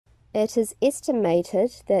It is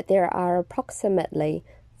estimated that there are approximately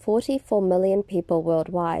 44 million people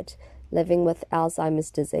worldwide living with Alzheimer's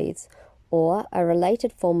disease or a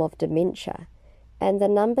related form of dementia, and the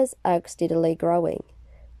numbers are steadily growing.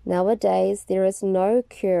 Nowadays, there is no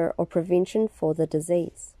cure or prevention for the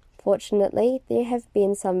disease. Fortunately, there have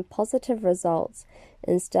been some positive results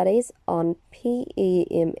in studies on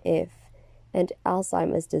PEMF and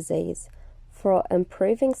Alzheimer's disease for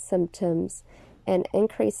improving symptoms and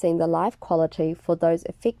increasing the life quality for those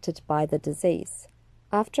affected by the disease.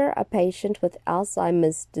 After a patient with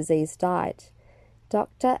Alzheimer's disease died,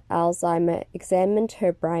 Dr. Alzheimer examined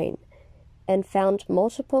her brain and found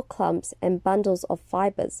multiple clumps and bundles of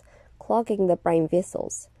fibers clogging the brain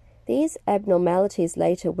vessels. These abnormalities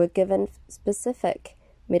later were given specific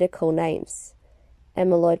medical names: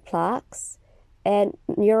 amyloid plaques and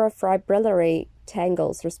neurofibrillary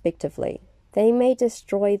tangles, respectively. They may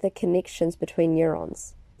destroy the connections between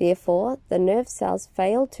neurons. Therefore, the nerve cells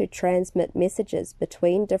fail to transmit messages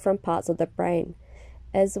between different parts of the brain,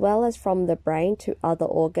 as well as from the brain to other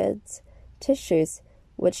organs, tissues,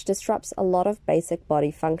 which disrupts a lot of basic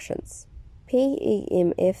body functions.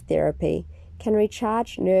 PEMF therapy can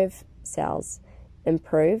recharge nerve cells,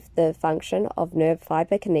 improve the function of nerve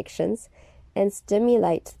fiber connections, and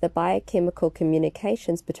stimulate the biochemical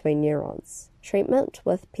communications between neurons. Treatment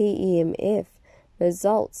with PEMF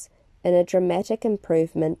results in a dramatic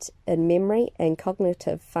improvement in memory and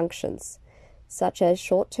cognitive functions, such as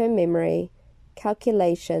short-term memory,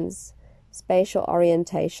 calculations, spatial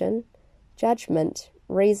orientation, judgment,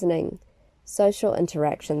 reasoning, social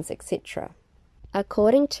interactions, etc.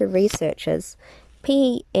 According to researchers,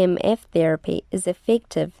 PEMF therapy is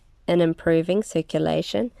effective in improving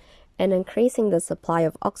circulation and increasing the supply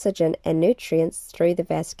of oxygen and nutrients through the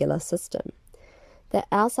vascular system. The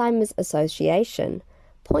Alzheimer's Association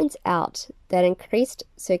points out that increased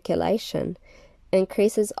circulation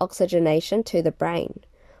increases oxygenation to the brain,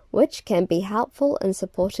 which can be helpful in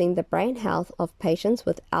supporting the brain health of patients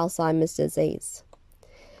with Alzheimer's disease.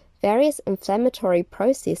 Various inflammatory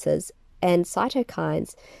processes and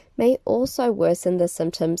cytokines may also worsen the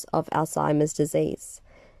symptoms of Alzheimer's disease.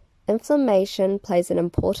 Inflammation plays an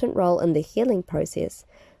important role in the healing process,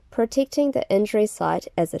 protecting the injury site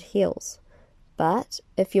as it heals. But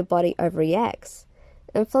if your body overreacts,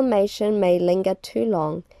 inflammation may linger too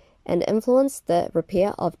long and influence the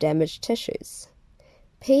repair of damaged tissues.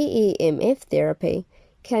 PEMF therapy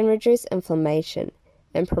can reduce inflammation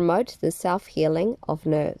and promote the self-healing of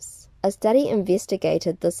nerves. A study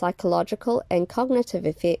investigated the psychological and cognitive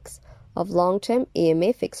effects of long-term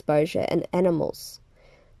EMF exposure in animals.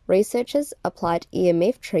 Researchers applied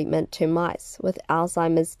EMF treatment to mice with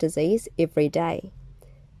Alzheimer's disease every day.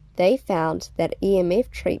 They found that EMF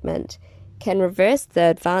treatment can reverse the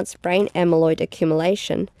advanced brain amyloid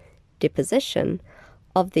accumulation, deposition,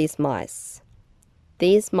 of these mice.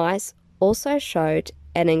 These mice also showed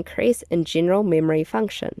an increase in general memory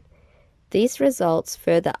function. These results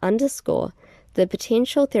further underscore the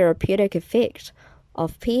potential therapeutic effect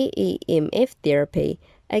of PEMF therapy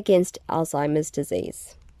against Alzheimer's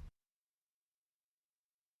disease.